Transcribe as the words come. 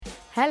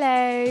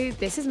Hello,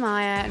 this is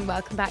Maya, and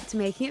welcome back to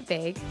Making It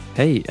Big.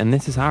 Hey, and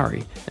this is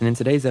Harry, and in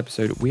today's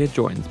episode, we are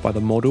joined by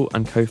the model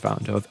and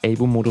co-founder of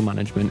Able Model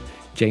Management,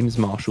 James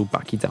Marshall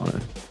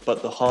Bakidano.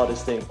 But the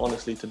hardest thing,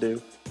 honestly, to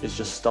do is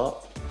just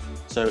start.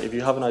 So if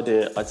you have an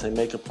idea, I'd say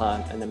make a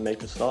plan and then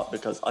make a start,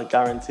 because I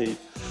guarantee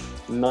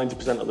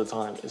 90% of the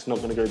time, it's not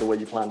going to go the way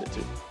you planned it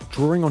to.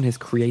 Drawing on his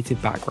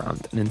creative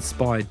background and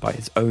inspired by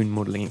his own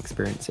modelling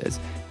experiences,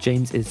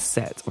 James is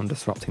set on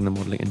disrupting the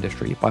modelling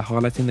industry by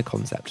highlighting the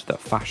concept that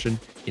fashion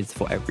is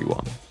for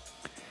everyone.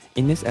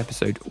 In this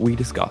episode, we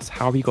discuss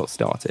how he got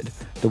started,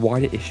 the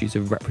wider issues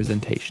of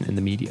representation in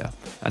the media,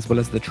 as well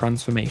as the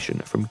transformation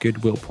from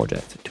Goodwill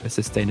Project to a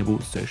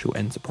sustainable social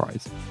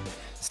enterprise.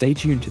 Stay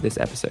tuned to this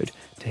episode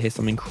to hear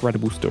some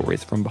incredible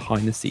stories from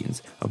behind the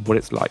scenes of what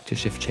it's like to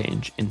shift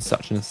change in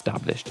such an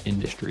established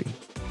industry.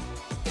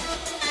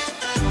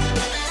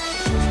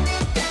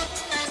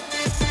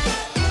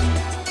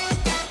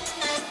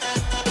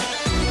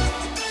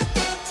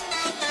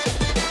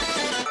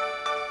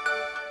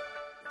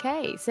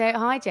 Okay, so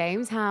hi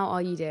James, how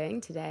are you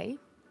doing today?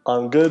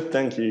 I'm good,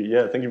 thank you.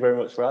 Yeah, thank you very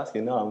much for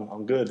asking. No,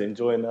 I'm good,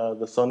 enjoying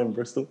the sun in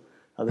Bristol.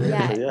 For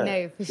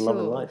loving sure.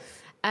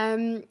 life.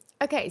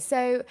 Okay,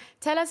 so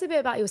tell us a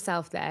bit about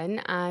yourself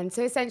then. And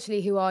so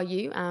essentially, who are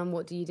you and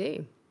what do you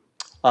do?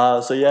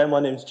 My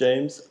name's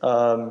James.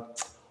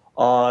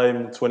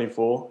 I'm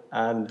 24,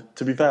 and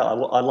to be fair,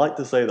 I like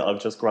to say that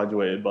I've just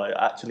graduated, but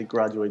I actually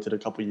graduated a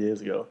couple of years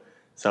ago.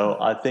 So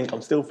I think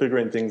I'm still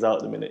figuring things out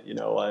at the minute. You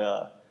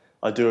know,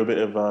 I do a bit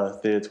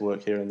of theatre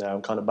work here and there.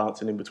 I'm kind of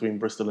bouncing in between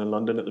Bristol and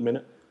London at the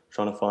minute,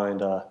 trying to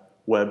find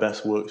where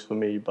best works for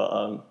me.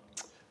 But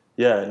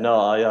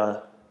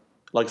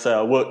like I say,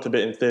 I worked a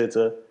bit in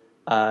theatre,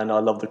 and I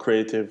love the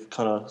creative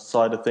kind of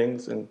side of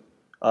things and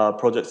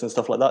projects and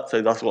stuff like that.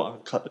 So that's what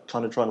I'm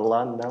kind of trying to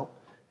land now.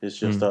 It's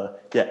just,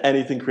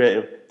 anything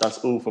creative, that's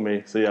all for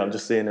me. So yeah, I'm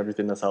just seeing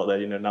everything that's out there,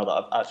 you know, now that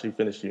I've actually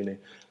finished uni and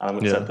I'm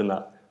accepting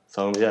that.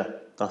 So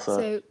that's...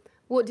 So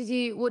what did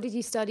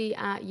you study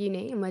at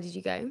uni and where did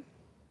you go?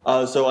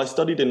 So I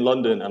studied in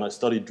London and I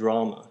studied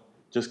drama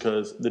just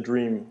because the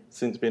dream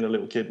since being a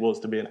little kid was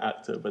to be an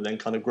actor. But then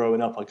kind of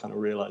growing up, I kind of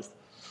realised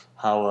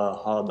how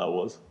hard that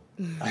was.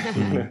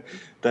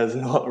 There's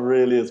not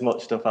really as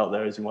much stuff out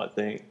there as you might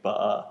think.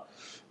 But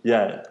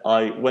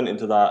I went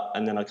into that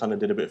and then I kind of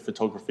did a bit of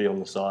photography on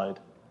the side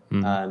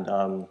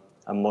and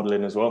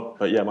modelling as well.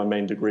 But yeah, my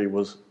main degree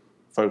was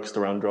focused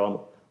around drama,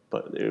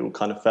 but it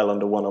kind of fell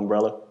under one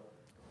umbrella.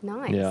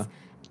 Nice. Yeah,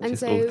 and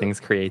just so, all things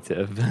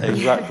creative.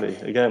 Exactly.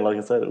 Again, like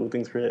I said, all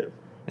things creative.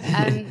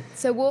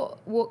 so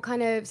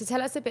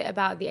tell us a bit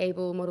about the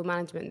Able Model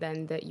Management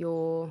then, that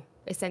you're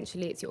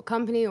essentially, it's your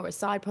company or a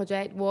side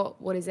project.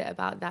 What is it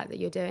about that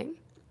you're doing?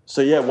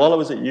 So yeah, while I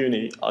was at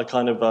uni, I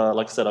kind of,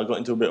 like I said, I got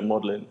into a bit of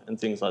modelling and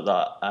things like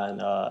that,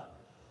 and I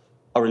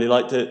really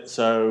liked it.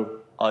 So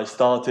I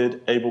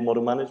started Able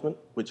Model Management,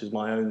 which is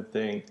my own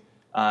thing,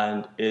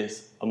 and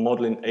it's a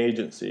modelling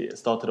agency. It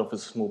started off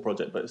as a small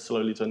project, but it's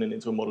slowly turning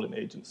into a modelling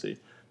agency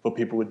for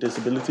people with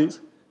disabilities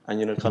and,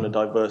 you know, kind of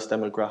diverse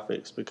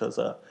demographics, because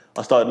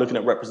I started looking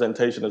at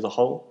representation as a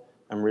whole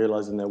and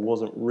realising there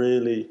wasn't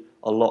really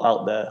a lot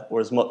out there, or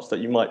as much that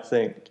you might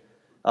think.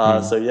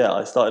 I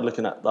started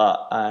looking at that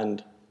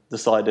and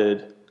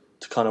decided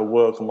to kind of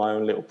work on my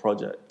own little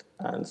project.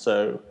 And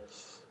so,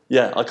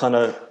 I kind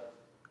of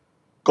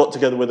got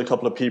together with a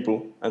couple of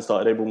people and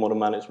started Able Model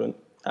Management.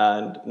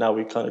 And now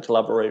we kind of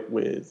collaborate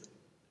with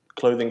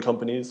clothing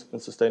companies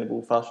and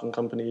sustainable fashion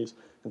companies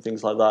and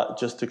things like that,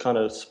 just to kind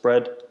of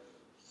spread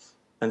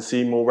and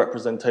see more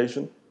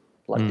representation,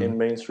 like in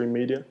mainstream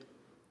media.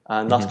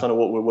 And that's kind of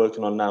what we're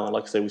working on now. And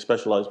like I say, we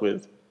specialize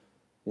with,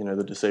 you know,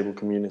 the disabled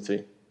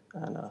community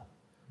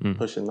and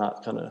pushing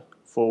that kind of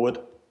forward.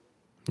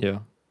 Yeah,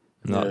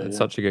 it's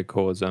such a good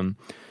cause.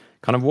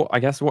 Kind of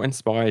what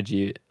inspired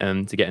you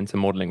to get into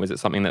modelling? Was it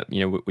something that,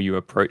 you know, were you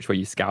approached, were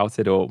you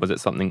scouted, or was it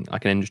something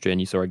like an industry and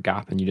you saw a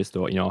gap and you just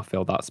thought, you know, I'll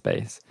fill that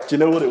space? Do you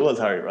know what it was,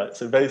 Harry, right?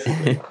 So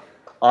basically,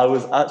 I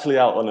was actually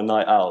out on a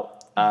night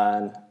out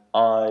and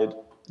I'd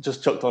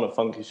just chucked on a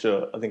funky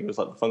shirt. I think it was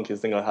like the funkiest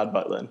thing I had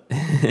back then.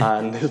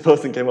 And this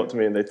person came up to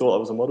me and they thought I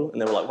was a model, and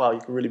they were like, wow, you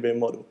can really be a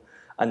model.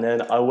 And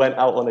then I went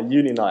out on a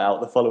uni night out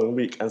the following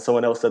week and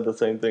someone else said the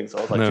same thing. So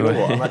I was like, you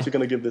know what, I'm actually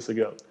going to give this a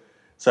go.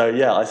 So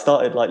I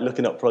started like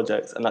looking up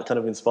projects, and that kind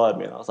of inspired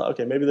me. And I was like,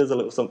 okay, maybe there's a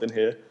little something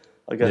here.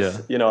 I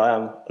guess, you know, I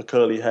am a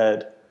curly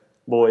haired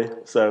boy,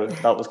 so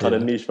that was kind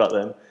of niche back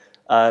then.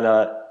 And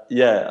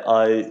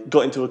I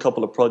got into a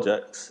couple of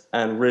projects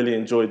and really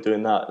enjoyed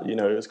doing that. You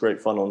know, it was great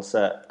fun on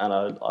set, and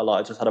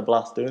I just had a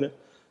blast doing it.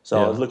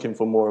 So I was looking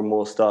for more and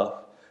more stuff.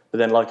 But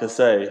then, like I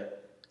say,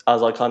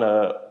 as I kind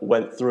of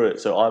went through it,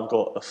 so I've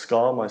got a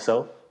scar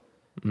myself.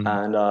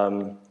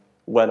 And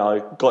when I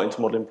got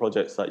into modelling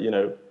projects that, you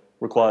know,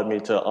 required me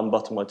to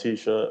unbutton my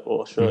t-shirt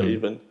or shirt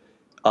even,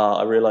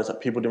 I realised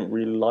that people didn't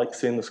really like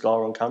seeing the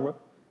scar on camera.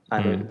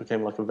 And it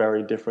became like a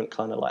very different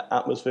kind of like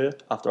atmosphere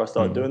after I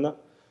started doing that.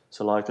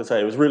 So like I say,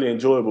 it was really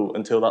enjoyable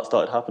until that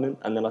started happening.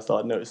 And then I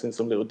started noticing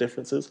some little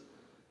differences.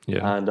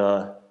 And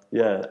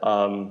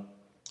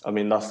I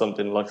mean, that's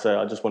something, like I say,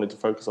 I just wanted to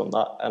focus on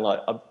that. And like,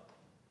 I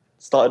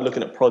started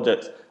looking at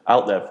projects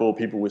out there for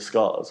people with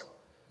scars.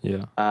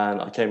 Yeah.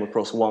 And I came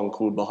across one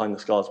called Behind the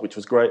Scars, which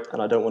was great,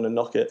 and I don't want to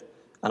knock it.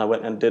 And I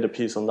went and did a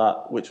piece on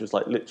that, which was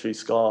like literally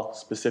scar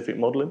specific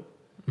modeling.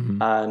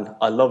 And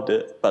I loved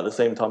it, but at the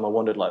same time I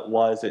wondered, like,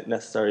 why is it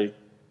necessary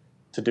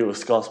to do a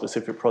scar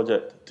specific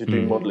project, to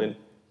do modeling,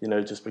 you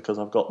know, just because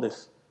I've got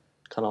this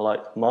kind of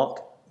like mark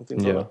and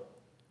things like that.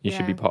 You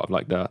should be part of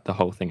like the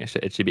whole thing.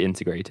 It should be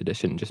integrated. It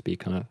shouldn't just be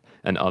kind of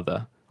an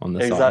other on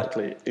the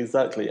side.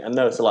 Exactly. And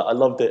no, so like I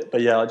loved it,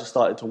 but yeah, I just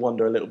started to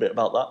wonder a little bit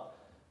about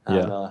that.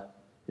 And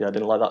I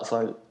didn't like that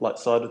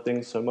side of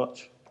things so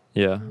much.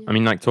 Yeah. I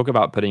mean, like, talk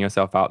about putting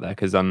yourself out there,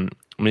 because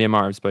me and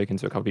Mara have spoken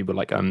to a couple of people,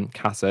 like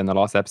Casa in the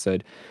last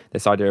episode,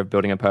 this idea of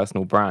building a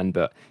personal brand.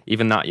 But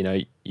even that, you know,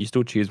 you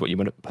still choose what you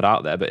want to put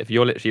out there. But if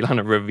you're literally kind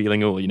of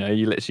revealing all, you know,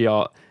 you literally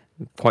are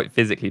quite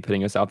physically putting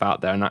yourself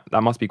out there, and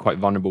that must be quite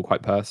vulnerable,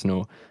 quite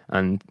personal.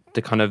 And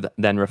to kind of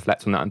then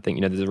reflect on that and think,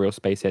 you know, there's a real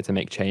space here to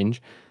make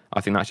change.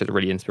 I think that's just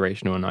really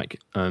inspirational, and like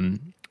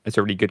it's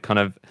a really good kind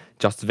of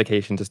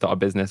justification to start a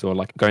business or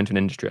like go into an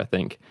industry, I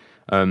think.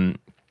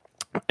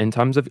 In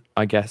terms of,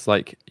 I guess,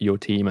 like your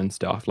team and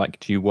stuff, like,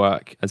 do you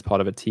work as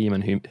part of a team,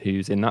 and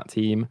who's in that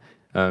team?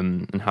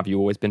 And have you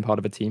always been part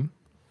of a team?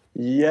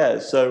 Yeah,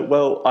 so,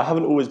 well, I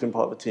haven't always been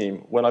part of a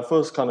team. When I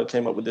first kind of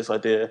came up with this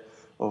idea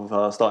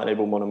of starting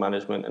Able Model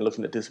Management and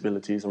looking at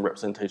disabilities and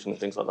representation and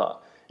things like that,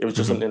 it was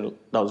just something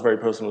that was very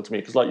personal to me.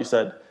 Because like you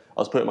said,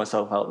 I was putting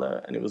myself out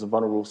there, and it was a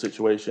vulnerable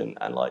situation.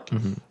 And like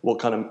what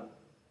kind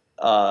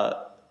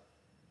of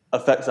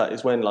affects that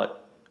is when, like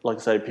I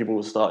say,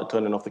 people started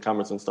turning off the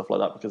cameras and stuff like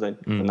that, because then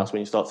and that's when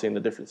you start seeing the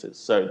differences.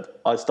 So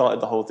I started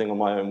the whole thing on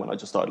my own when I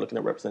just started looking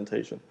at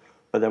representation.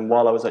 But then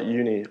while I was at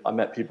uni, I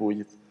met people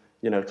with,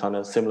 you know, kind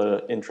of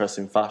similar interests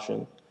in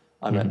fashion.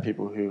 I met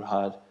people who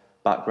had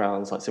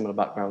backgrounds, like similar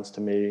backgrounds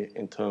to me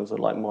in terms of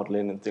like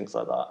modeling and things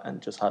like that,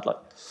 and just had like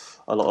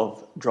a lot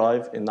of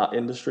drive in that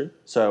industry.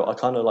 So I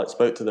kind of like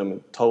spoke to them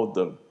and told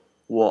them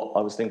what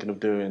I was thinking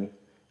of doing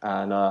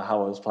and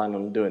how I was planning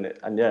on doing it.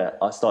 And yeah,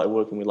 I started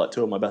working with like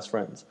two of my best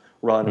friends,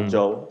 Ryan and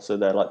Joel. So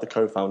they're like the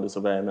co-founders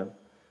of AMM,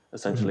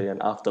 essentially.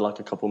 And after like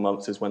a couple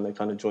months is when they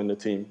kind of joined the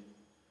team.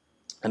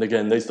 And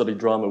again, they studied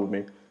drama with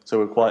me. So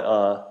we're quite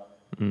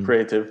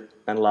creative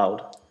and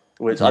loud,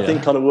 which I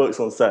think kind of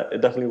works on set.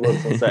 It definitely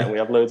works on set, and we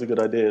have loads of good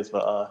ideas.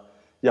 But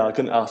yeah, I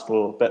couldn't ask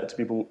for better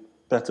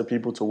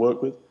people to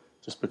work with,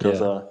 just because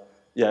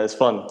it's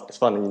fun. It's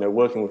fun, and you know,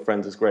 working with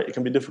friends is great. It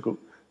can be difficult,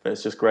 but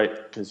it's just great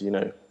because, you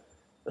know,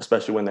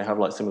 especially when they have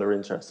like similar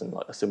interests and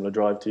like a similar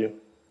drive to you.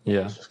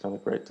 Yeah, it's just kind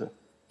of great to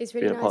it's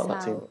really be a part of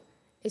that team.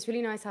 It's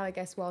really nice how, I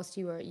guess, whilst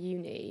you were at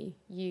uni,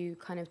 you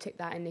kind of took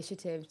that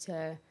initiative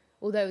to,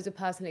 although it was a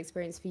personal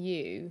experience for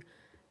you,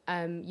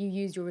 you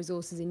used your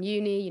resources in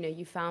uni. You know,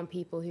 you found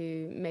people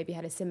who maybe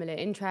had a similar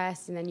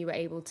interest, and then you were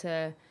able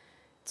to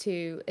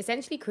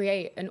essentially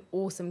create an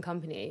awesome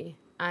company.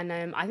 And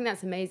I think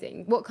that's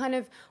amazing. What kind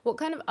of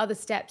other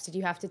steps did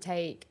you have to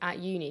take at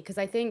uni? Because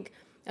I think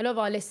a lot of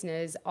our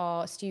listeners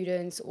are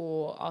students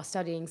or are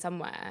studying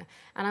somewhere,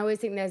 and I always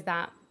think there's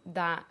that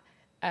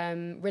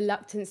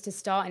reluctance to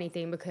start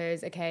anything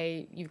because,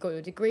 okay, you've got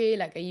your degree,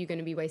 like, are you going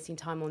to be wasting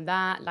time on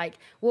that? Like,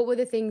 what were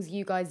the things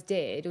you guys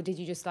did, or did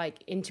you just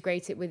like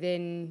integrate it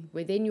within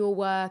your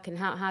work, and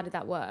how did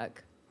that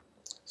work?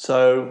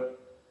 So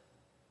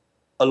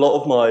a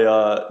lot of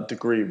my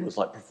degree was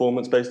like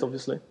performance based,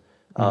 obviously,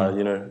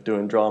 you know,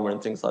 doing drama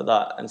and things like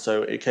that. And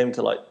so it came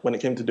to like, when it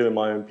came to doing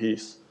my own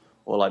piece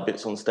or like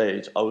bits on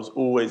stage, I was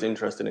always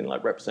interested in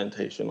like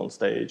representation on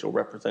stage or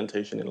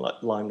representation in like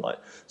limelight.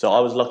 So I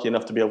was lucky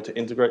enough to be able to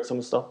integrate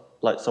some stuff,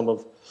 like some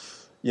of,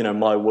 you know,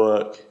 my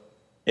work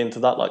into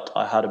that. Like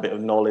I had a bit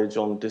of knowledge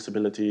on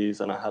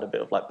disabilities, and I had a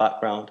bit of like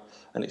background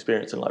and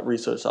experience and like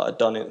research that I'd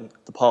done in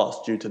the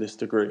past due to this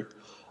degree.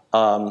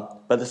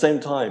 But at the same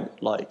time,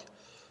 like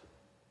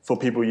for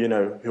people, you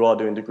know, who are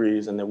doing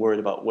degrees and they're worried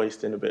about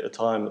wasting a bit of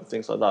time and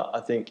things like that, I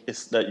think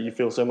it's that you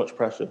feel so much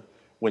pressure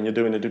when you're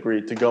doing a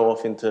degree to go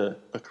off into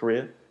a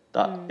career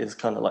that is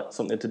kind of like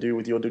something to do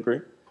with your degree.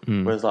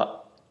 Whereas like,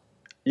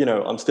 you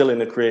know, I'm still in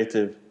a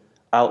creative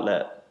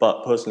outlet,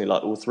 but personally,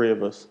 like all three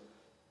of us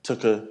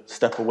took a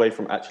step away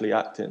from actually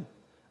acting.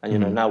 And, you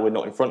know, now we're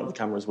not in front of the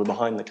cameras, we're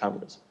behind the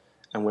cameras,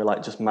 and we're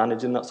like just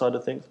managing that side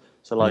of things.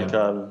 So like,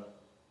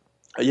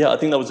 I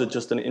think that was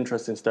just an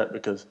interesting step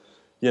because,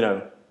 you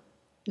know,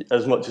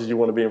 as much as you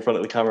want to be in front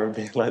of the camera and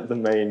be like the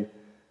main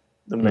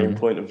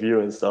point of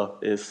view and stuff,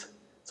 is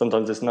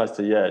sometimes it's nice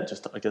to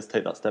just, I guess,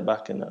 take that step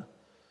back and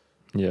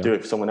do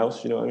it for someone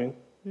else. You know what I mean?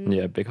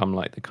 Yeah, become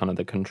like the kind of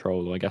the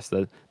controller, I guess,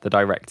 the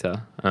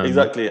director.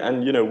 Exactly,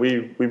 and you know,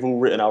 we've all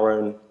written our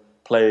own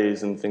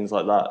plays and things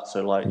like that.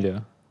 So like,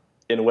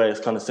 in a way, it's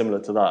kind of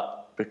similar to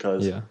that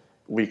because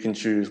we can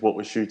choose what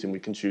we're shooting, we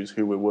can choose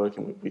who we're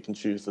working with, we can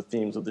choose the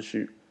themes of the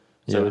shoot.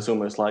 So it's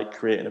almost like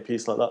creating a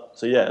piece like that.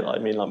 So yeah, I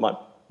mean, like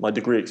my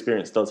degree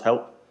experience does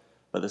help,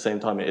 but at the same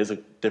time, it is a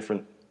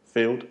different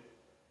field.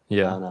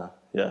 Yeah, and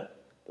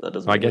that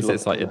doesn't. I guess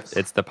it's like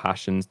it's the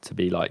passion to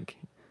be like,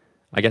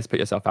 I guess, put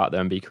yourself out there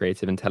and be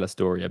creative and tell a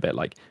story a bit,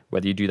 like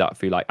whether you do that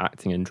through like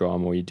acting and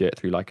drama, or you do it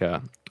through like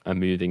a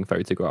moving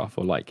photograph,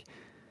 or like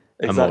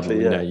a model,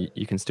 Exactly, yeah.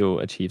 you can still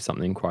achieve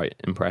something quite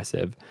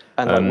impressive.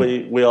 And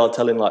like we are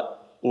telling like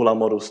all our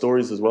model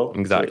stories as well.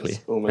 Exactly. So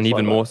it's almost And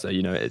even like more that.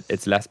 so,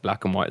 it's less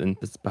black and white than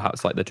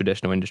perhaps like the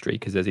traditional industry,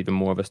 because there's even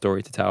more of a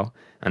story to tell,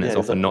 and it's Yeah,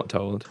 often exactly. not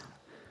told.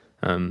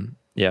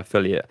 Yeah,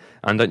 fully.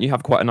 And don't you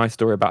have quite a nice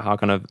story about how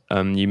kind of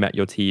you met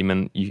your team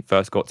and you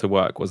first got to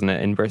work, wasn't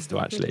it, in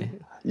Bristol actually?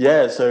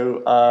 Yeah,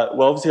 so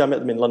well, obviously I met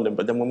them in London,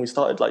 but then when we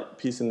started like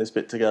piecing this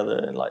bit together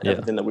and like Yeah.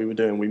 everything that we were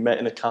doing, we met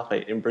in a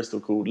cafe in Bristol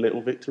called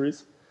Little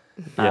Victories,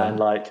 Yeah. and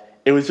like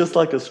it was just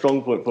like a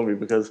strong point for me,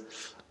 because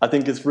I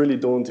think it's really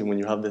daunting when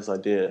you have this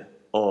idea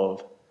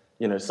of,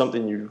 you know,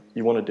 something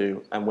you want to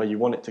do and where you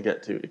want it to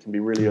get to. It can be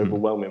really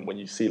overwhelming when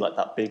you see like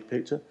that big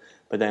picture,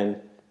 but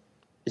then,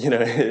 you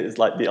know, it's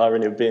like the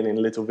irony of being in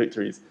Little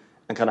Victories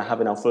and kind of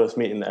having our first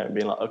meeting there and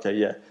being like, okay,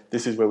 yeah,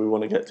 this is where we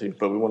want to get to,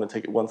 but we want to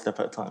take it one step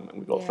at a time, and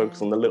we've got to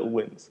focus on the little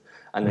wins.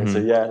 And then, so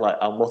yeah, like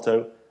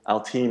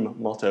our team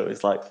motto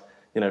is like,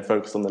 you know,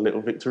 focus on the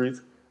little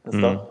victories and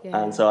stuff.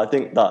 Yeah. And so I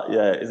think that,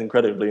 yeah, is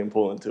incredibly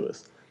important to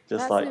us.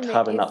 Just That's like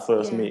having that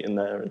first yeah. meeting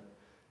there and,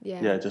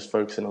 Yeah. yeah, just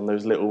focusing on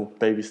those little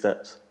baby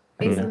steps.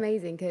 It's Yeah.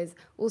 amazing, because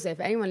also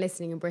for anyone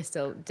listening in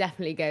Bristol,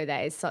 definitely go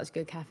there. It's such a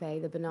good cafe.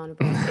 The banana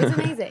bread, it's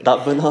amazing.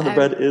 That banana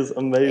bread is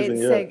amazing.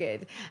 It's Yeah. so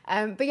good.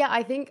 But yeah,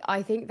 I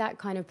think that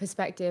kind of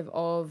perspective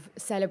of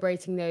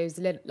celebrating those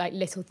like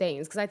little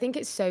things, because I think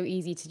it's so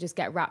easy to just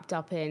get wrapped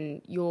up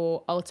in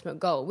your ultimate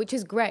goal, which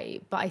is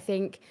great. But I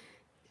think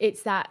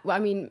it's that. Well, I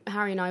mean,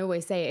 Harry and I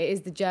always say it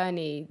is the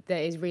journey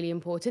that is really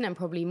important, and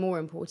probably more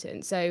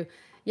important. So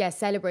yeah,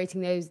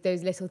 celebrating those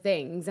little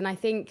things, and I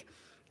think.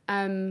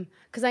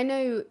 Because I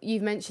know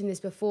you've mentioned this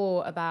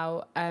before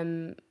about,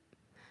 well,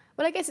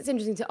 I guess it's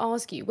interesting to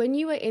ask you, when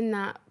you were in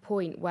that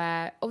point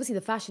where obviously the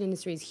fashion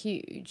industry is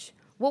huge,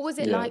 what was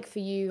it Yeah. like for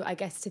you, I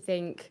guess, to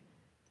think,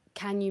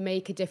 can you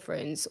make a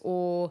difference?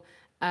 Or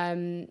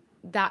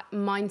that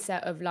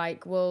mindset of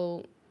like,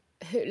 well,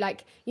 who,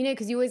 like, you know,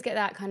 because you always get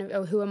that kind of,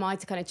 oh, who am I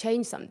to kind of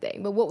change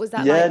something? But what was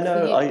that Yeah, like for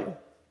no, you?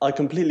 I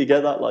completely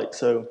get that. Like,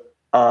 so,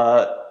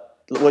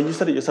 well, you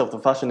said it yourself, the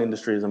fashion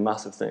industry is a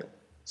massive thing.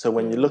 So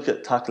when you look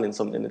at tackling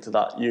something into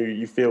that,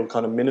 you feel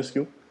kind of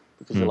minuscule,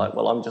 because you're like,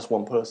 well, I'm just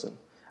one person.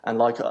 And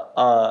like,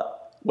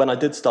 when I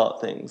did start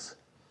things,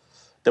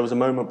 there was a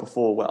moment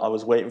before where I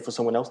was waiting for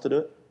someone else to do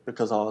it,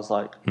 because I was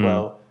like,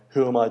 well,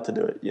 who am I to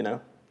do it? You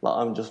know, like,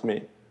 I'm just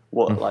me.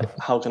 What, like,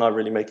 how can I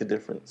really make a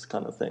difference,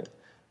 kind of thing.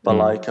 But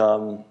like,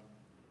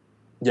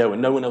 yeah,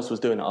 when no one else was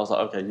doing it, I was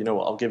like, okay, you know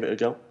what, I'll give it a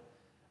go.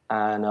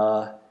 And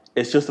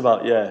it's just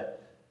about, yeah,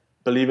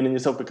 believing in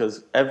yourself,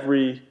 because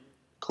every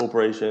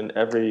corporation,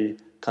 every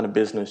kind of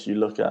business you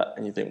look at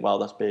and you think, wow,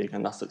 that's big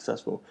and that's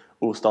successful,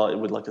 all started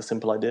with like a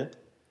simple idea,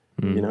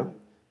 you know?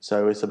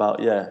 So it's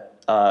about, yeah,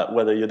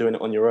 whether you're doing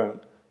it on your own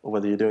or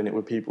whether you're doing it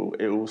with people,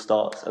 it all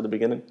starts at the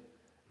beginning.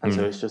 And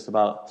so it's just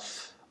about,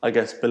 I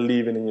guess,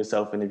 believing in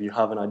yourself. And if you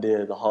have an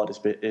idea, the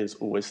hardest bit is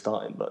always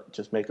starting, but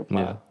just make a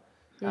plan.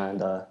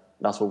 And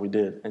that's what we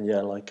did. And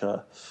yeah, like,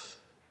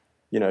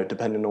 you know,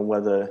 depending on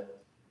whether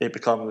it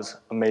becomes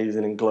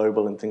amazing and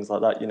global and things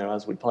like that, you know,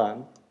 as we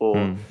plan,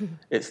 or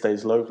it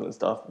stays local and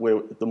stuff,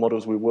 the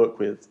models we work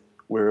with,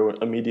 we're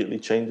immediately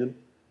changing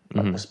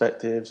like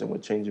perspectives, and we're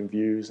changing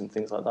views and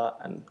things like that.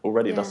 And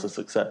already that's a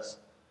success.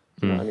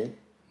 You know what I mean?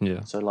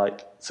 Yeah. So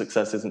like,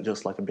 success isn't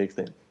just like a big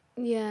thing.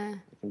 Yeah.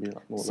 It can be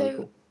like more So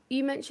local.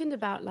 you mentioned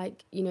about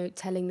like, you know,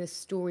 telling the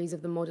stories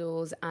of the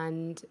models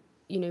and,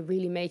 you know,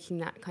 really making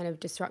that kind of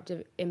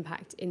disruptive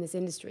impact in this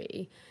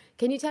industry.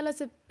 Can you tell us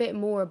a bit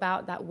more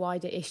about that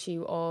wider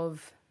issue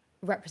of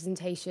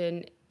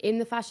representation in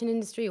the fashion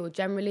industry or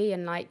generally,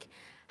 and like,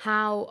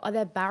 how are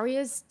there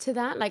barriers to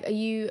that? Like,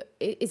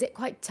 is it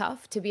quite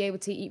tough to be able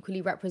to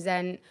equally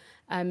represent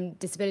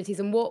disabilities,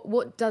 and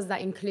what does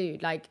that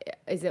include? Like,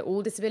 is it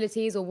all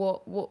disabilities, or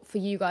what for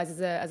you guys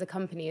as a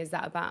company is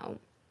that about?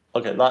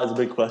 Okay, that is a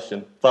big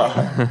question, but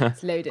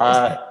It's loaded.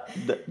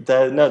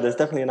 there's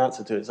definitely an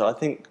answer to it. So I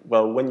think,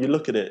 well, when you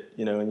look at it,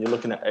 you know, and you're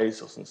looking at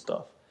ASOS and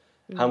stuff,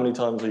 how many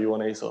times are you on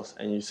ASOS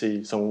and you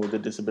see someone with a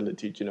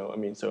disability? Do you know what I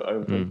mean? So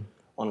open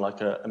on like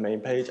a main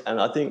page.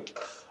 And I think,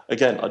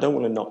 again, I don't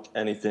want to knock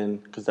anything,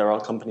 because there are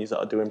companies that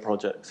are doing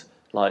projects.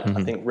 Like,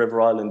 I think River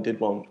Island did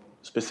one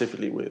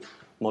specifically with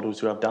models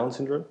who have Down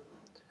syndrome.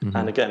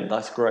 And again,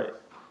 that's great.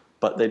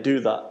 But they do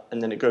that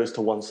and then it goes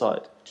to one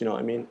side. Do you know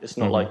what I mean? It's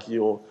not like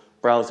you're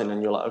browsing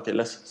and you're like, okay,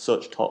 let's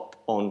search top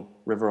on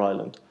River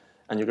Island.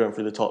 And you're going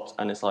through the tops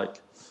and it's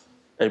like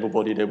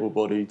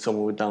able-bodied,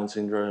 someone with Down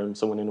syndrome,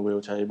 someone in a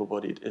wheelchair,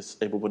 able-bodied, it's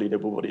able-bodied.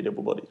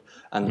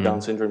 And the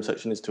Down syndrome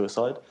section is to a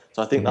side.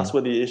 So I think that's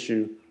where the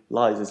issue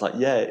lies. It's like,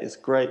 yeah, it's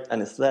great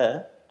and it's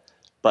there,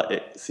 but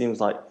it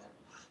seems like,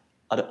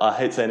 I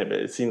hate saying it, but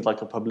it seems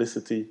like a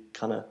publicity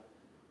kind of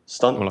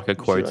stunt. Or like a You see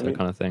what quota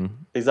kind of thing.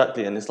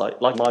 Exactly, and it's like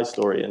my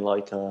story and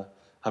like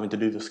having to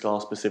do the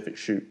Scar-specific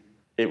shoot.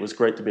 It was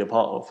great to be a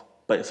part of,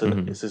 but it's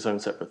its own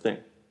separate thing.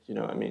 You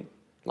know what I mean?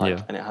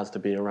 and it has to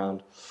be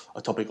around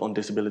a topic on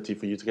disability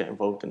for you to get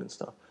involved in and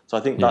stuff. So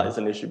I think that is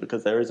an issue,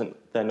 because there isn't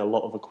then a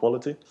lot of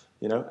equality,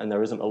 and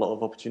there isn't a lot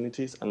of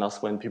opportunities, and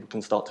that's when people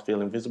can start to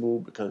feel invisible,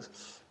 because,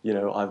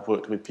 I've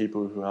worked with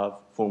people who have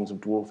forms of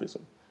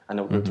dwarfism, and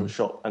they'll go to a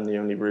shop, and the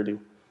only really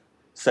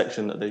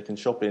section that they can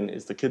shop in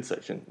is the kids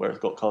section, where it's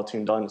got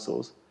cartoon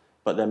dinosaurs,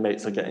 but their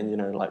mates are getting,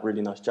 like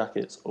really nice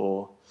jackets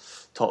or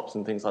tops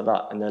and things like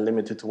that, and they're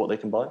limited to what they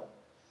can buy.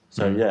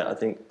 So I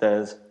think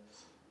there's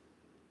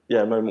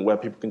a moment where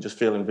people can just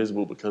feel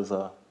invisible because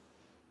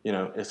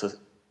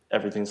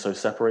everything's so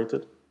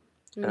separated.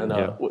 And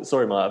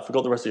sorry, Maya, I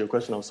forgot the rest of your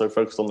question. I was so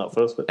focused on that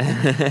first bit.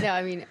 No,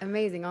 I mean,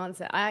 amazing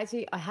answer. I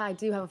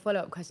do have a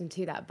follow-up question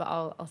to that, but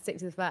I'll stick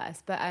to the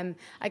first. But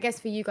I guess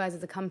for you guys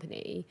as a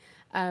company,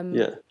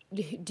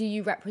 do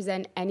you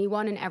represent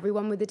anyone and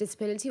everyone with a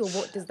disability, or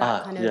what does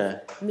that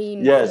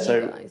mean for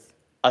you guys?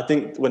 I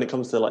think when it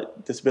comes to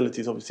like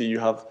disabilities, obviously you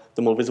have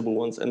the more visible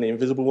ones and the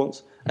invisible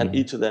ones, and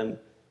each of them,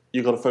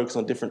 you've got to focus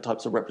on different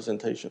types of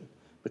representation,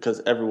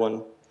 because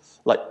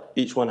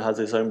each one has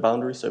its own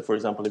boundaries. So, for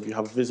example, if you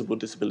have a visible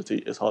disability,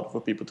 it's harder for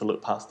people to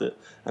look past it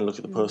and look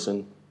at the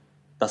person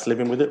that's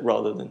living with it,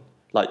 rather than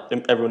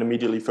everyone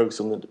immediately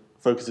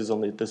focuses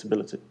on the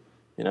disability,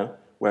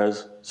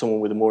 Whereas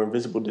someone with a more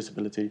invisible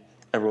disability,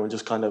 everyone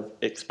just kind of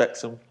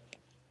expects them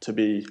to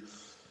be,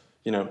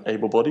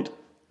 able-bodied,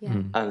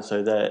 and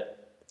so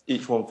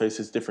each one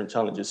faces different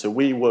challenges. So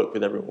we work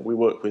with everyone. We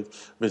work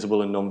with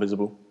visible and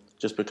non-visible,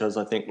 just because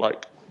I think,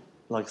 like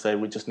I say,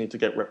 we just need to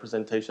get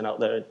representation out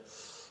there in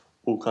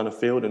all kind of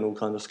field and all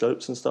kind of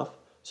scopes and stuff.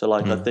 So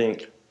I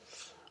think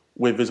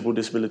with visible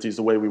disabilities,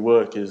 the way we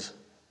work is,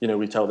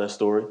 we tell their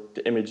story.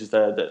 The image is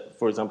there that,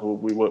 for example,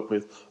 we work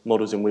with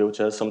models in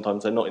wheelchairs.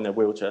 Sometimes they're not in their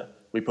wheelchair.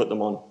 We put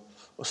them on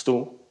a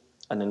stool,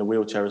 and then the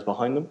wheelchair is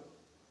behind them.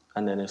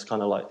 And then it's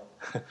kind of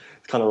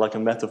like a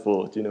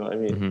metaphor, do you know what I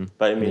mean?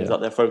 But it means that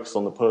they're focused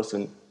on the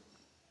person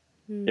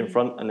in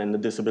front, and then the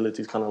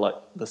disability is kind of like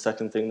the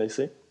second thing they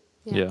see.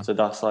 So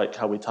that's like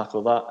how we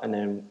tackle that. And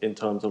then in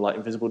terms of like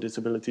invisible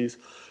disabilities,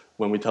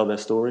 when we tell their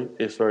story,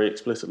 it's very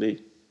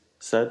explicitly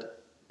said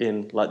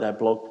in like their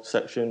blog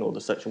section, or the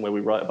section where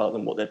we write about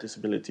them, what their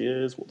disability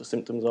is, what the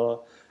symptoms are,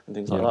 and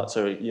things like that.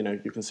 So,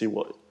 you can see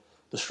what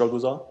the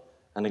struggles are.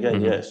 And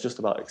again, it's just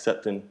about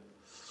accepting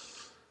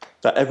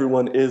that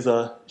everyone is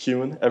a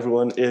human,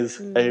 everyone is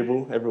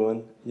able,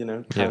 everyone,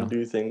 can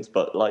do things,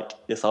 but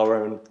it's our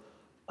own,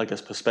 I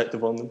guess,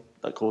 perspective on them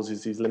that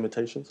causes these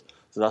limitations.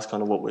 So that's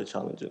kind of what we're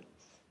challenging.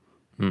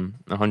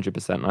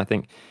 100%. I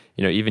think,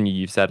 even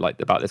you've said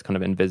about this kind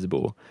of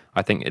invisible,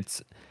 I think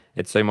it's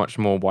so much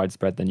more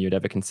widespread than you'd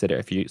ever consider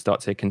if you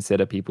start to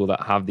consider people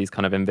that have these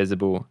kind of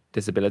invisible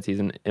disabilities.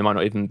 And it might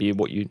not even be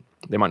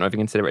they might not even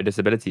consider it a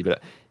disability,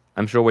 but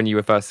I'm sure when you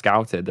were first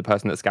scouted, the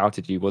person that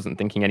scouted you wasn't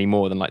thinking any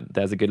more than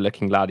there's a good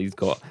looking lad who's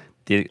got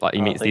he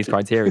meets these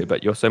criteria,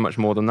 but you're so much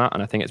more than that.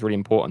 And I think it's really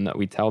important that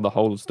we tell the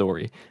whole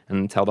story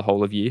and tell the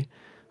whole of you.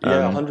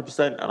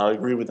 100%. And I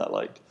agree with that.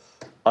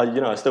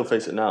 I still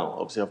face it now.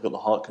 Obviously I've got the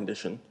heart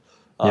condition.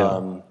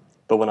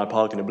 But when I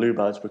park in a blue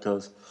badge,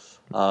 because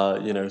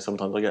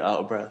sometimes I get out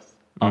of breath,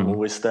 I'm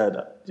always stared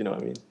at, you know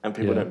what I mean? And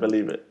people don't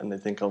believe it, and they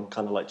think I'm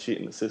kind of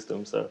cheating the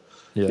system. So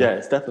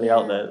it's definitely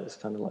out there. It's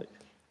kind of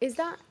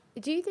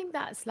do you think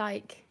that's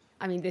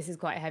this is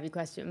quite a heavy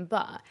question,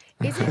 but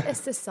is it a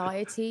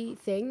society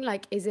thing?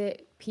 Is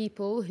it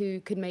people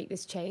who could make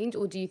this change,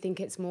 or do you think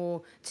it's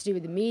more to do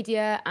with the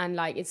media and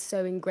it's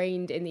so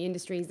ingrained in the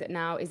industries that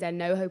now is there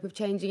no hope of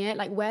changing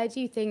it? Where do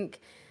you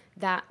think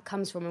that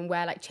comes from, and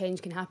where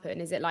change can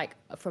happen? Is it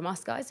from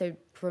us guys, so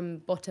from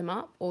bottom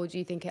up, or do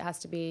you think it has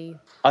to be?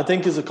 I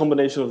think it's a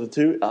combination of the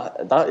two.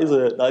 That is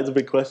a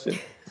big question,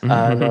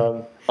 and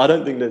I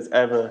don't think there's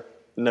ever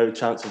no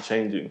chance of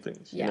changing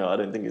things. I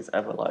don't think it's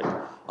ever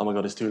oh my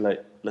god, it's too late.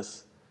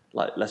 Let's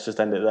just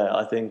end it there.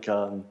 I think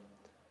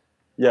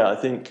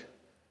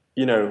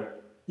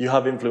you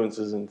have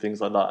influencers and things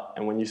like that,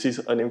 and when you see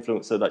an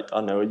influencer a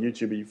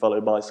YouTuber you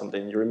follow buy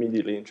something, you're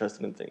immediately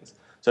interested in things.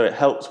 So it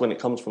helps when it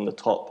comes from the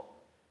top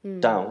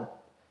down,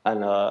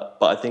 and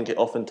but I think it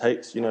often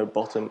takes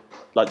bottom,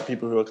 the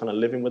people who are kind of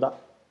living with that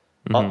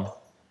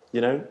up,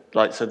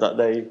 so that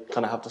they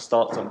kind of have to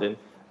start something,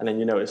 and then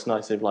it's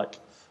nice if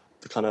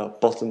the kind of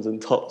bottoms and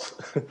tops,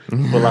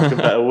 for lack of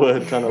a better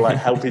word, kind of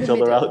help each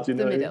other out. Do you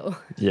know? The middle.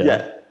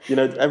 Yeah.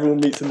 Everyone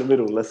meets in the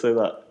middle. Let's say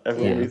that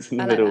everyone meets in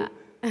the middle,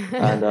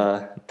 and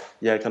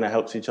it kind of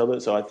helps each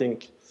other. So I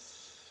think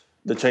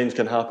the change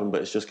can happen,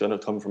 but it's just going to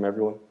come from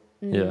everyone.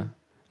 Yeah.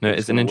 No,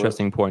 it's an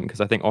interesting point,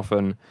 because I think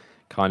often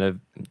kind of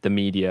the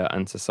media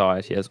and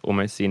society is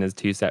almost seen as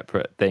two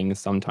separate things,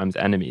 sometimes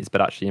enemies,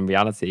 but actually in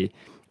reality,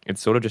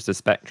 it's sort of just a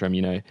spectrum.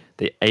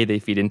 They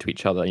feed into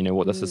each other.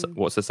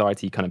 What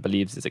society kind of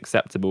believes is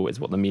acceptable is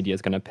what the media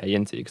is going to pay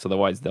into, because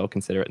otherwise they'll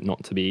consider it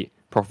not to be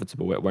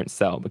profitable, it won't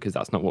sell because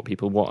that's not what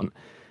people want.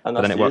 And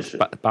But that's then it the works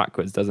issue.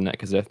 backwards, doesn't it?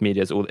 Because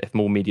if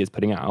more media is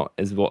putting out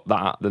is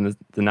then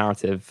the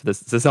narrative, the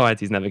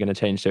society is never going to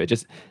change. So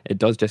it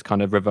does just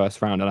kind of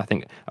reverse round. And I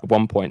think at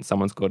one point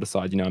someone's got to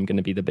decide, I'm going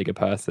to be the bigger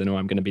person, or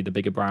I'm going to be the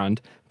bigger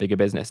brand, bigger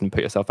business, and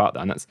put yourself out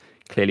there. And that's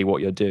clearly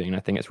what you're doing. And I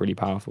think it's really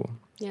powerful.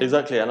 Yeah.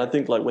 Exactly. And I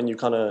think like when you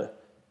kind of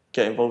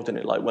get involved in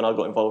it, like when I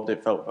got involved, I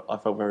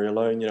felt very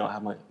alone. I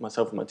had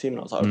myself and my team, and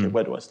I was like, okay,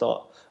 where do I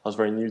start? I was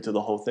very new to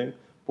the whole thing.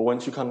 But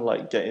once you kind of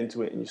like get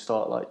into it and you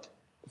start like,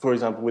 for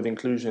example, with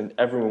inclusion,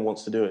 everyone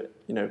wants to do it.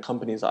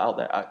 Companies are out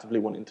there actively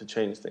wanting to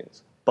change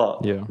things,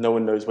 but no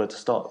one knows where to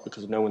start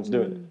because no one's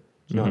doing it. Do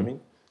you know what I mean?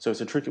 So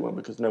it's a tricky one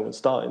because no one's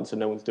starting, so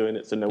no one's doing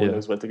it, so no one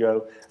knows where to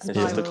go, and it's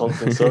just a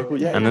constant circle.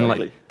 Yeah, and exactly. then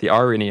like the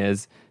irony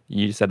is,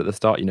 you said at the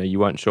start, you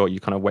weren't sure, you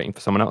kind of waiting for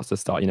someone else to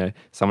start,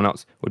 someone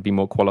else would be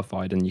more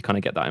qualified, and you kind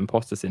of get that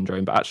imposter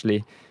syndrome. But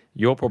actually,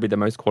 you're probably the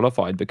most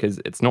qualified because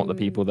it's not the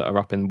people that are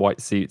up in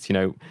white suits,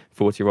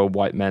 40-year-old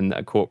white men that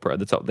are corporate at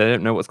the top. They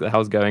don't know what the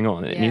hell's going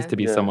on. It needs to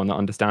be someone that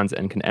understands it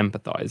and can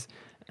empathize.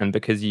 And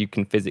because you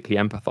can physically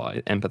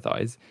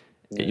empathize,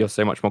 you're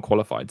so much more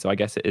qualified. So I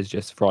guess it is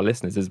just for our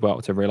listeners as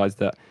well to realize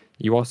that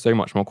you are so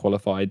much more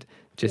qualified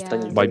just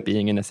by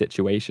being in a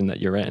situation that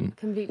you're in.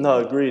 Completely. No,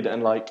 agreed.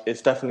 And like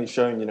it's definitely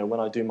shown, when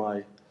I do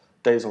my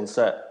days on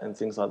set and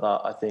things like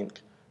that, I think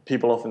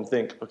people often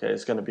think, okay,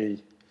 it's going to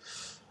be,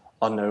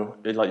 I don't know,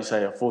 like you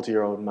say, a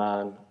 40-year-old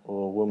man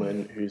or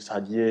woman who's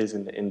had years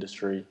in the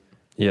industry,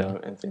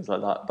 and things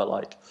like that. But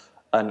like,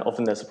 and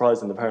often they're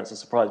surprised and the parents are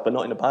surprised, but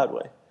not in a bad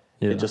way.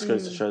 Yeah. It just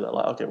goes to show that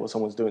like, okay, well,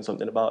 someone's doing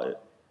something about it.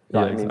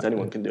 It means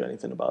anyone can do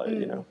anything about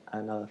it,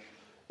 And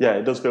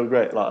it does feel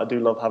great. Like I do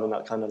love having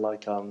that kind of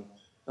like,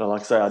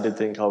 like I say, I did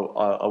think I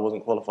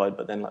wasn't qualified,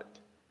 but then like,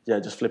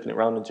 just flipping it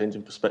around and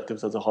changing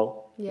perspectives as a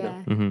whole.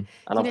 Yeah. And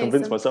I've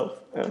convinced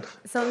myself. Yeah.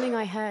 Something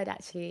I heard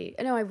actually,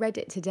 I read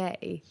it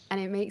today, and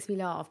it makes me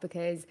laugh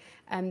because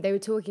they were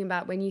talking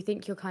about when you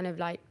think you're kind of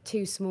like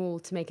too small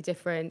to make a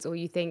difference, or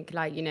you think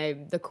like,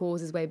 the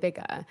cause is way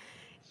bigger.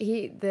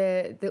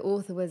 The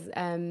author was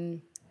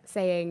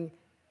saying,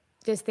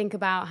 just think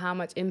about how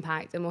much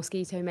impact a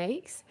mosquito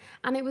makes.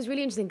 And it was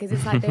really interesting because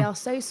it's like they are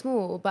so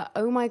small, but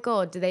oh my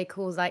God, do they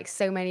cause like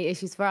so many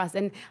issues for us.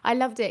 And I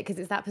loved it because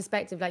it's that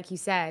perspective, like you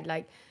said,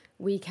 like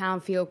we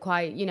can feel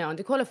quite,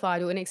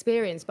 underqualified or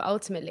inexperienced, but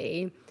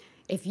ultimately,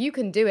 if you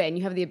can do it and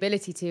you have the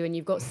ability to, and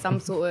you've got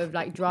some sort of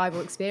like drive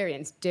or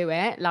experience, do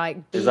it.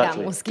 Like be that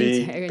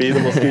mosquito. Be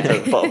the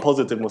mosquito, but a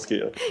positive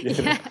mosquito.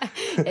 Yeah,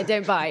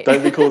 don't bite.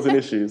 Don't be causing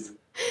issues.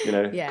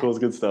 Cause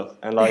good stuff.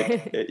 And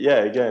like,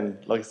 again,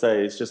 like I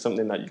say, it's just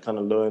something that you kind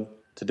of learn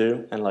to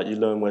do, and like you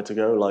learn where to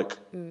go. Like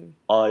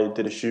I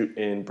did a shoot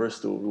in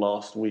Bristol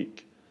last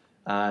week,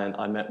 and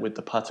I met with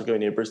the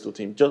Patagonia Bristol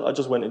team. I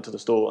just went into the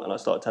store and I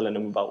started telling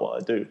them about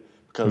what I do,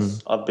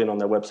 because I've been on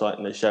their website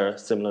and they share a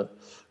similar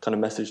kind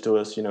of message to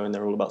us, and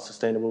they're all about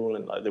sustainable,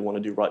 and like they want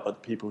to do right by the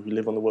people who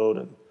live on the world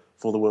and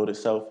for the world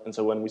itself. And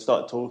so when we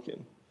started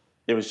talking,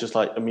 it was just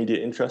like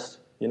immediate interest,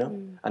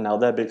 and now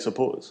they're big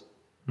supporters.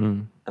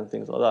 And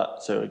things like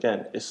that. So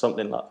again, it's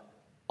something that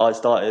I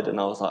started and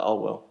I was like, oh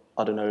well,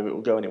 I don't know if it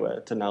will go anywhere,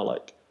 to now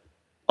like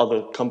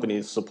other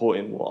companies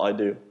supporting what I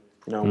do,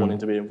 wanting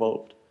to be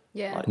involved.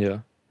 Yeah.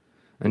 Like,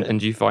 And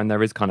do you find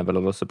there is kind of a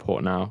lot of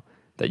support now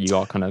that you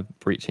are kind of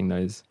breaching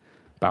those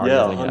barriers?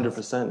 Yeah,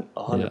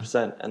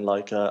 100%. And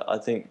like I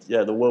think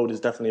the world is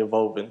definitely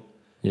evolving.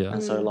 Yeah.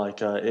 And so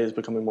like it is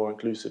becoming more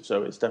inclusive.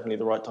 So it's definitely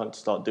the right time to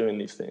start doing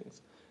these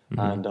things.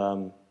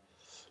 And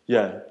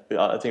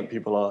I think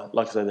people are,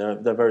 like I say,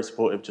 they're very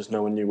supportive. Just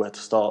no one knew where to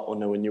start or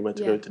no one knew where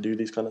to go to do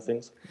these kind of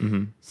things.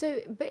 So,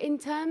 but in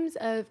terms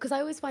of, because I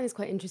always find this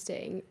quite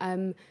interesting,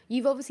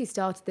 you've obviously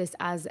started this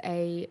as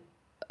a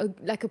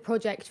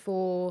project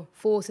for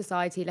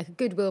society, like a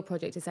goodwill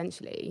project,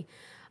 essentially.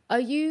 Are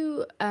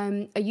you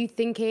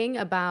thinking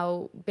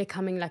about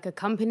becoming like a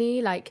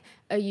company? Like,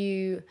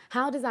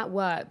 how does that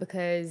work?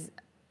 Because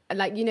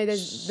like,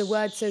 there's the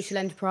word social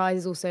enterprise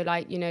is also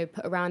like,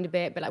 put around a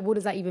bit, but like, what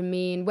does that even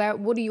mean?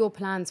 What are your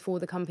plans for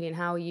the company, and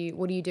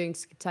what are you doing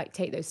to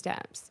take those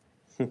steps?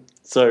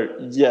 So,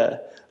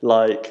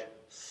 like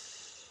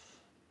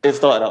it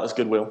started out as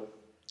goodwill,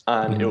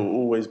 and it will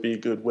always be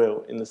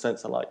goodwill in the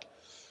sense that like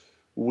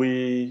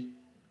we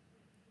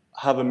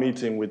have a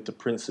meeting with the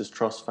Prince's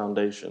Trust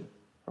Foundation,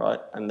 right?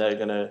 And they're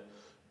going to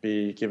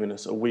be giving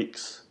us a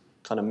week's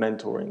kind of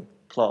mentoring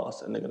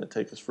class, and they're going to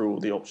take us through all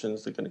the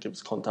options. They're going to give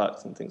us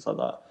contacts and things like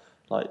that.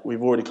 Like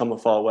we've already come a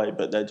far way,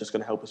 but they're just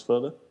going to help us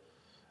further.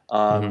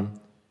 And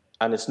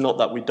it's not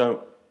that we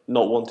don't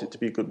not want it to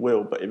be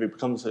goodwill, but if it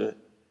becomes a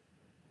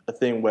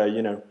thing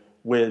where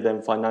we're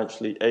then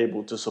financially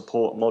able to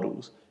support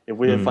models, if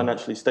we're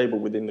financially stable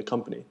within the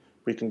company,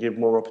 we can give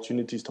more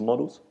opportunities to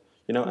models.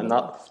 And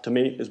that to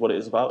me is what it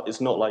is about. It's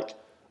not like,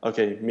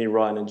 okay, me,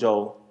 Ryan, and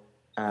Joel,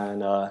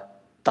 and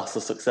that's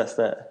a success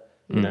there.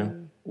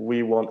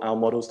 We want our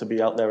models to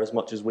be out there as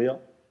much as we are,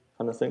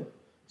 kind of thing.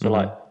 So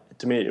like,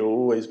 to me, it will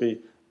always be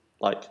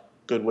like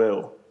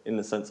goodwill in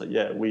the sense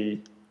that,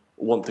 we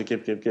want to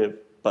give,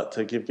 but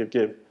to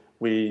give,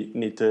 we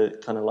need to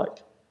kind of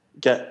like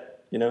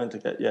get, you know, and to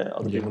get,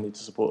 other people need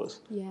to support us.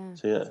 Yeah.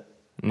 So yeah,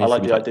 It I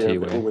like needs the to be idea of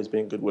two-way. it always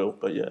being goodwill,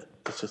 but yeah,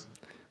 it's just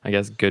I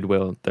guess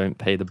goodwill don't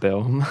pay the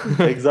bill.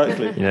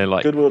 exactly. You know,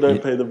 like Goodwill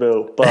don't pay the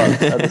bill, but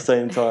at the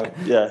same time,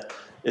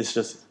 it's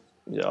just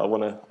I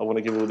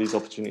wanna give all these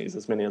opportunities,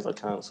 as many as I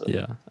can. So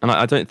yeah, and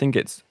I don't think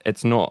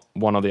it's not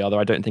one or the other.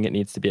 I don't think it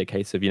needs to be a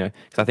case of, you know,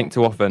 because I think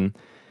too often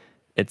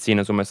it's seen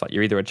as almost like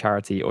you're either a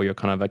charity or you're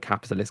kind of a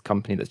capitalist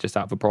company that's just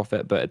out for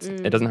profit. But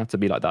it doesn't have to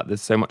be like that.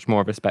 There's so much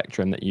more of a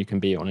spectrum that you can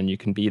be on, and you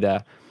can be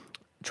there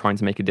trying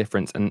to make a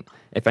difference. And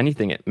if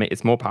anything,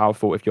 it's more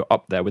powerful if you're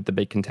up there with the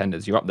big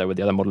contenders, you're up there with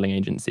the other modeling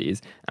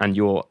agencies, and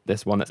you're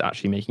this one that's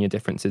actually making a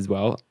difference as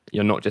well.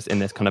 You're not just in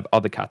this kind of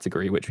other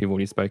category, which we've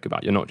already spoke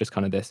about. You're not just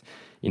kind of this,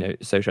 you know,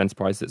 social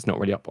enterprise that's not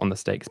really up on the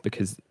stakes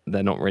because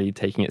they're not really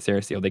taking it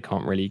seriously, or they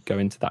can't really go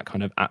into that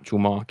kind of actual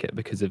market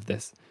because of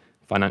this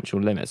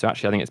financial limit. So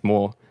actually, I think it's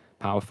more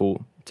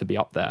powerful to be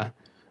up there.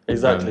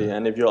 exactly,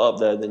 and if you're up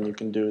there, then you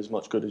can do as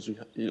much good as you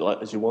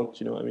like as you want.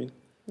 You know what I mean?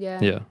 Yeah.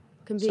 Yeah.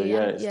 Can be, So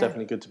it's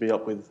definitely good to be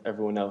up with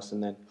everyone else,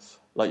 and then,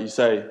 like you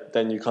say,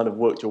 then you kind of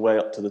worked your way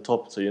up to the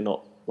top, so you're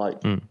not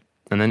like.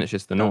 And then it's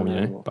just the norm,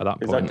 you know, by that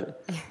point.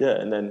 Exactly.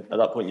 Yeah, and then at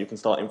that point you can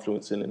start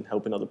influencing and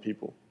helping other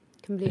people.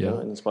 Completely. You know,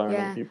 and inspiring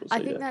other people. So,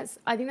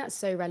 I think that's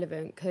so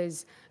relevant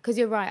because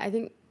you're right. I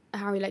think,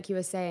 Harry, like you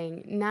were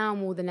saying, now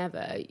more than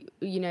ever,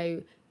 you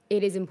know,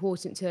 it is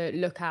important to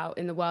look out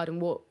in the world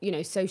and what, you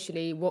know,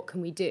 socially, what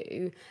can we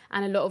do?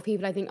 And a lot of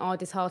people, I think, are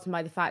disheartened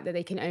by the fact that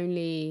they can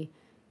only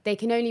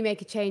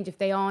make a change if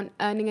they aren't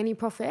earning any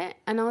profit.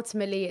 And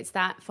ultimately, it's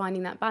that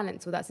finding that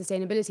balance or that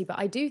sustainability. But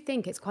I do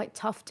think it's quite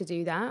tough to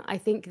do that. I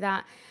think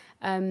that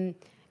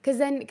because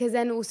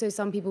then also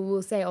some people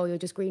will say, oh, you're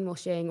just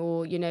greenwashing,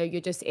 or, you know,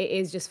 it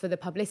is just for the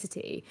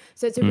publicity.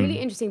 So it's a really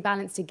interesting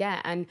balance to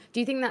get. And do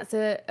you think that's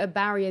a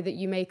barrier that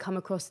you may come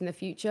across in the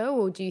future?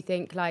 Or do you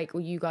think or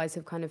you guys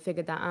have kind of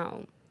figured that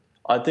out?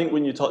 I think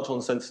when you touch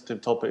on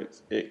sensitive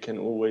topics, it can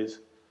always,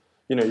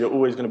 you know, you're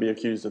always going to be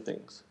accused of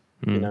things,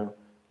 you know,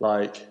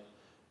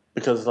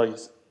 because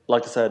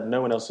like I said,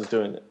 no one else is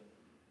doing it.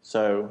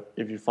 So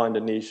if you find a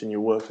niche and you're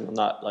working on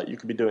that, like you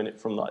could be doing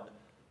it from like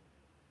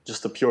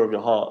just the pure of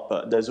your heart,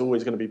 but there's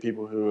always going to be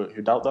people who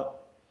doubt that.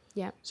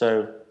 Yeah.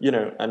 So, you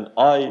know, and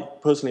I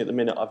personally at the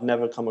minute, I've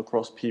never come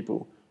across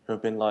people who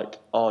have been like,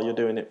 oh, you're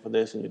doing it for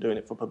this and you're doing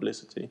it for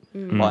publicity.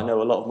 But I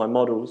know a lot of my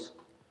models,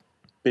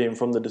 being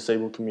from the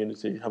disabled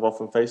community, have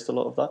often faced a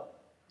lot of that.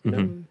 You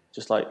know,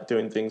 just like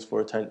doing things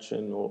for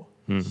attention or,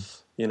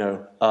 you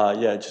know,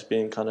 just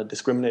being kind of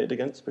discriminated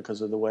against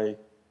because of the way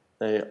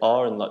they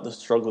are and like the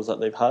struggles that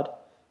they've had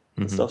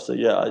and stuff. So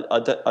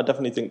I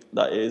definitely think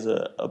that it is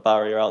a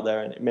barrier out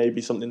there, and it may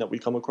be something that we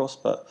come across,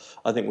 but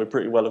I think we're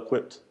pretty well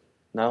equipped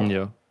now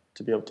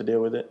to be able to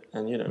deal with it.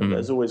 And, you know,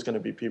 there's always going to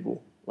be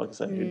people, like I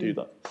say, who do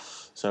that.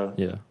 So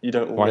you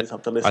don't always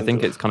have to listen. I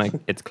think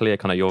to it's clear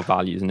kind of your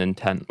values and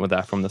intent were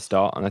there from the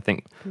start. And I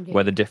think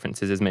where the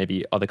difference is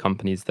maybe other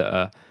companies that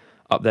are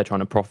up there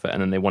trying to profit,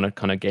 and then they want to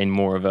kind of gain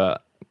more of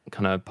a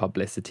kind of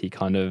publicity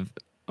kind of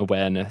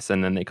awareness,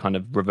 and then they kind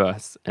of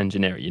reverse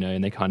engineer it, you know,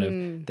 and they kind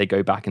of they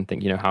go back and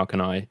think, you know, how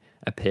can I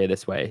appear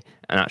this way?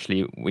 And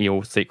actually we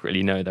all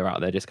secretly know they're out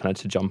there just kind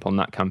of to jump on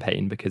that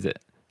campaign because it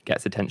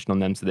gets attention on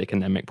them so they can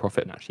then make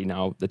profit. And actually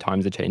now the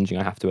times are changing,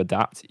 I have to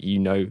adapt. You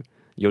know,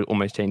 you're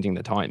almost changing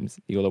the times.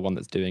 You're the one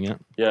that's doing it.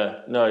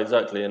 Yeah, no,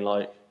 exactly. And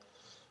like,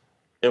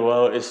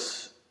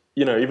 it's,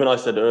 you know, even I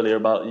said earlier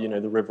about, you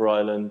know, the River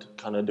Island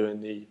kind of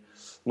doing the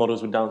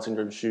models with Down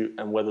syndrome shoot,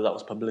 and whether that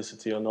was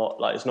publicity or not,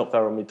 like, it's not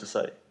fair on me to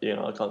say, you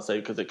know, I can't say,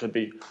 because it could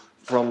be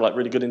from like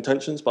really good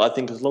intentions, but I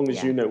think as long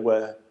as you know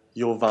where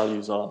your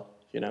values are,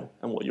 you know,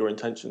 and what your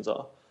intentions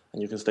are,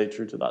 and you can stay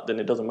true to that, then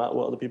it doesn't matter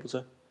what other people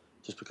say,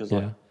 just because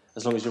like,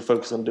 as long as you're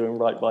focused on doing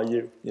right by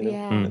you, you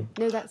know,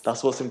 No,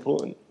 that's what's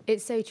important.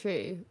 It's so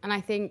true. And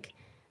I think,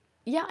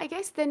 I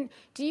guess then,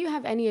 do you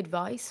have any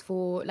advice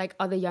for like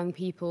other young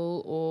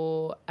people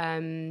or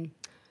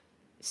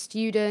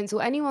students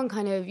or anyone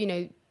kind of, you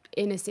know,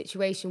 in a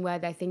situation where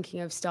they're thinking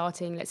of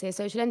starting, let's say, a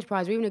social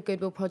enterprise or even a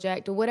goodwill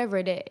project or whatever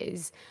it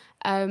is,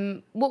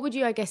 what would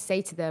you, I guess,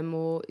 say to them,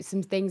 or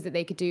some things that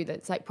they could do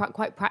that's like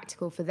quite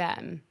practical for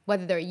them,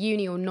 whether they're at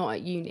uni or not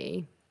at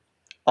uni?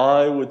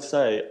 I would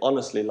say,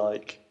 honestly,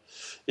 like,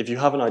 if you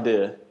have an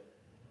idea,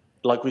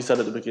 like we said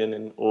at the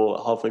beginning or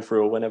halfway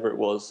through or whenever it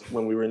was,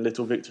 when we were in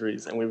Little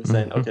Victories and we were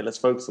saying, okay, let's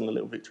focus on the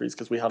little victories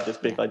because we have this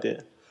big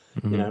idea,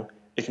 you know,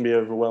 it can be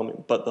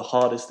overwhelming. But the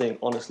hardest thing,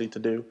 honestly, to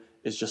do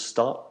is just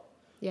start.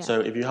 Yeah.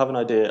 So if you have an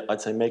idea, I'd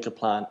say make a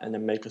plan and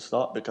then make a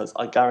start, because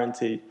I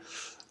guarantee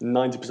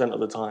 90% of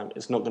the time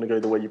it's not going to go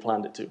the way you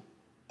planned it to.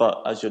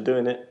 But as you're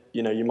doing it,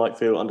 you know, you might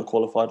feel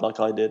underqualified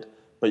like I did,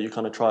 but you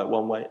kind of try it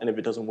one way, and if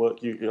it doesn't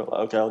work, you're like,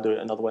 okay, I'll do it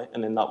another way,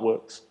 and then that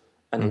works.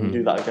 And then you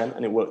do that again,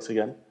 and it works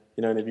again.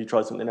 You know, and if you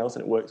try something else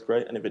and it works,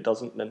 great. And if it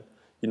doesn't, then,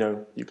 you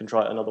know, you can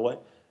try it another way.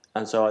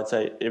 And so I'd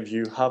say if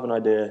you have an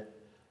idea,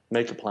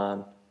 make a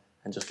plan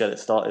and just get it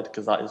started,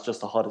 because that is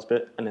just the hardest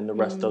bit. And then the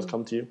rest does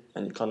come to you,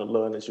 and you kind of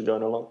learn as you're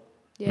going along.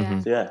 Yeah.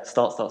 So yeah,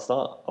 start.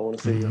 I want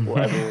to see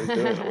what everyone's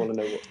doing. I want to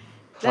know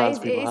plans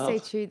It people is have.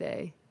 so true,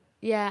 though.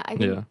 Yeah,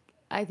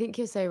 I think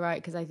you're so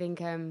right, because I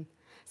think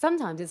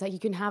sometimes it's like you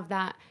can have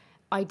that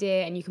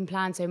idea and you can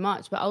plan so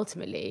much, but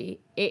ultimately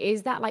it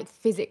is that like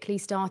physically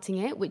starting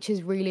it, which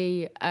is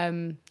really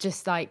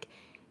just like,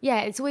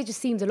 yeah, it's always just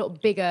seems a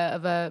lot bigger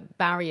of a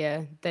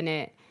barrier than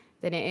it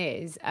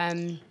is.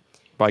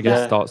 But I guess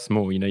Yeah. start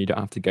small. You know, you don't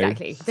have to go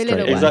Exactly. The straight little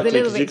away. ones. Exactly, The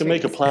little because you can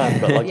make a victories.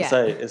 plan, but like you Yeah.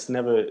 say, it's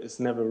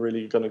never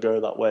really going to go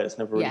that way. It's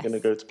never really Yes. going to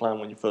go to plan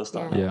when you first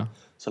start. Yeah. Yeah.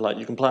 So like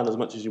you can plan as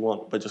much as you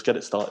want, but just get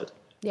it started.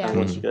 Yeah. And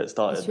once you get it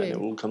started, It's then true.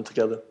 it will all come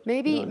together.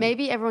 Maybe You know what I mean?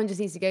 maybe everyone just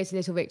needs to go to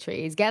Little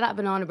Victories, get that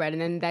banana bread,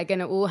 and then they're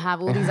gonna all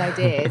have all these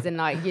ideas and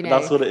like, you know.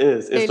 That's what it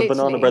is. It's the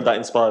banana literally. bread that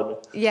inspired me.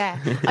 Yeah,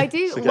 I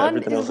do. Forget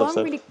everything There's else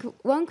I've one said.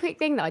 one quick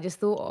thing that I just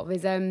thought of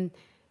is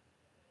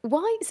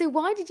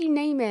why did you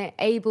name it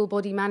Able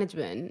Body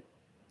Management?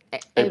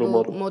 Able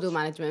Model. Model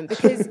Management,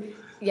 because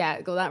yeah,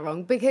 got that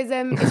wrong. Because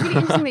it's really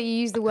interesting that you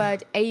use the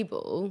word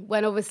able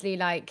when obviously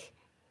like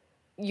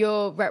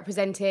you're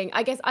representing.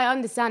 I guess I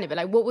understand it, but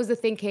like, what was the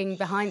thinking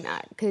behind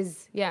that?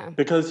 Because yeah,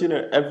 Because, you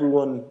know,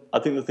 everyone, I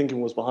think the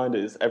thinking was behind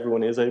it is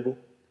everyone is able.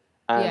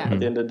 And Yeah. at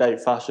the end of the day,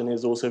 fashion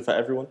is also for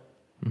everyone.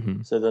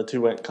 So the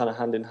two went kind of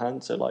hand in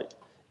hand. So like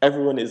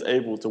everyone is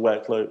able to wear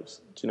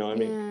clothes. Do you know what I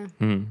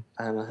mean?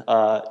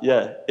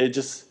 yeah, And it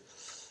just,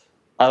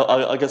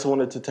 I guess I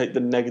wanted to take the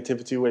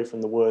negativity away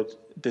from the word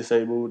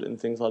disabled and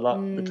things like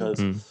that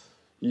because,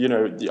 you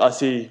know, I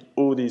see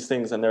all these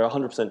things and they're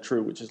 100%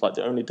 true, which is like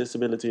the only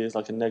disability is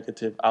like a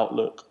negative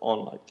outlook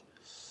on like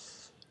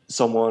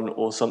someone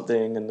or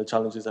something and the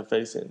challenges they're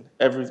facing.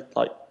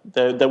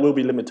 There will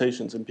be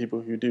limitations, and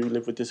people who do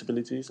live with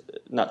disabilities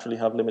naturally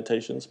have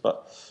limitations,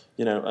 but,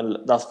 you know, and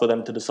that's for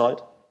them to decide.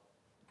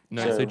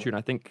 No, it's so true. And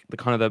I think the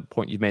kind of the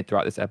point you've made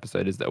throughout this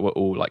episode is that we're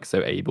all like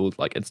so able.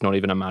 Like it's not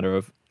even a matter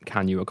of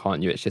can you or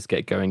can't you. It's just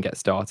get going, get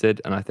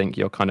started. And I think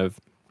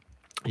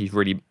you've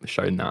really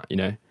shown that, you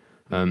know.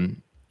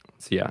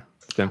 So yeah,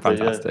 it's been But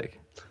yeah. fantastic.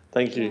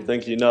 Thank you.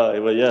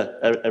 No, but yeah,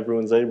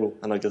 everyone's able,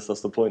 and I guess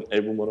that's the point.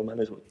 Able model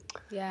management.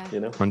 yeah.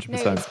 You know,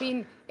 100%.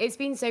 No, it's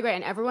been so great,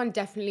 and everyone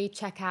definitely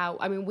check out.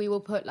 I mean, we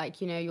will put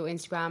like, you know, your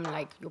Instagram and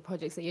like your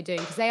projects that you're doing,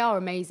 because they are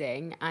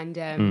amazing. And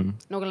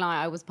not gonna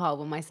lie, I was part of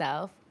one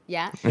myself.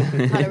 Yeah,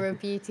 Colour of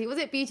Beauty. Was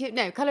it Beauty?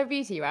 No, Colour of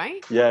Beauty,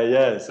 right?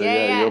 Yeah. So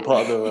Yeah. you're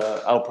part of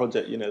our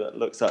project. You know, that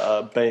looks at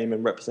BAME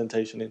and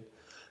representation in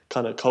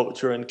kind of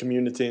culture and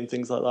community and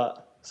things like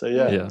that. So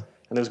yeah.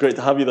 And it was great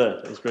to have you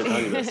there.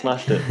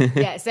 Smashed it.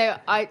 Yeah, so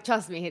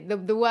trust me,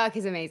 the work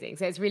is amazing.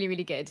 So it's really,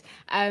 really good.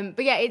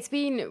 But yeah, it's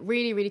been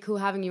really, really cool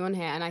having you on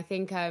here. And I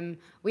think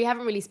we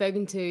haven't really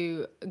spoken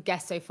to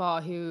guests so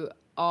far who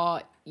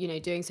are, you know,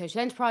 doing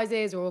social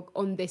enterprises or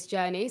on this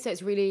journey. So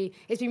it's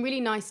been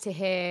really nice to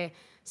hear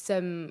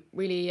some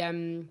really,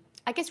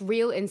 I guess,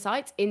 real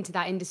insights into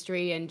that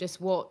industry and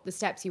just what the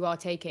steps you are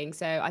taking.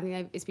 So I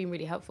think it's been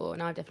really helpful,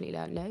 and I've definitely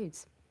learned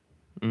loads.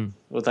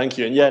 Well, thank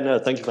you.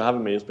 And thank you for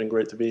having me. It's been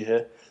great to be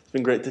here. It's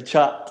been great to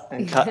chat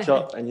and catch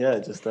up and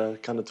just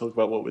kind of talk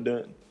about what we're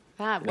doing.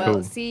 Fab. Well,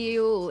 Cool. see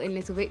you all in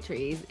Little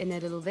Victories in a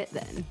little bit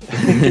then.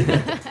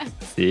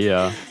 See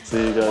ya.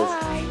 See you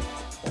guys. Bye.